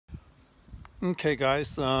Okay,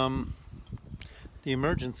 guys. The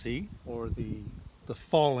emergency or the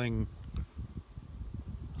falling.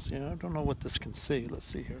 See, I don't know what this can see. Let's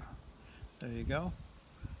see here. There you go.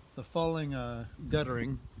 The falling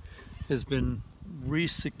guttering has been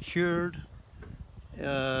resecured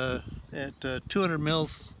at 200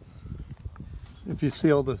 mils. If you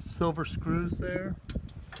see all the silver screws there,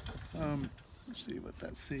 let's see what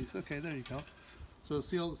that sees. Okay, there you go. So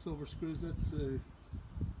see all the silver screws? That's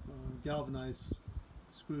galvanized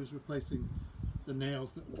screws replacing the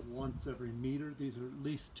nails that were once every meter. These are at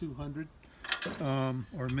least 200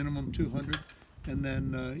 or minimum 200, and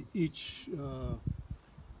then each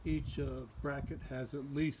bracket has at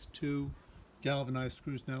least 2 galvanized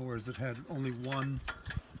screws now, whereas it had only one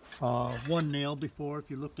nail before. If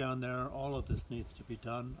you look down there, all of this needs to be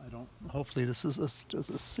done. Hopefully this is does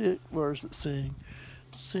it see it? Where is it seeing?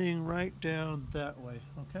 Seeing right down that way.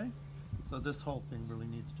 Okay, so this whole thing really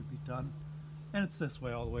needs to be done, and it's this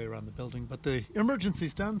way all the way around the building. But the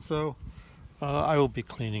emergency's done, so I will be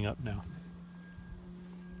cleaning up now.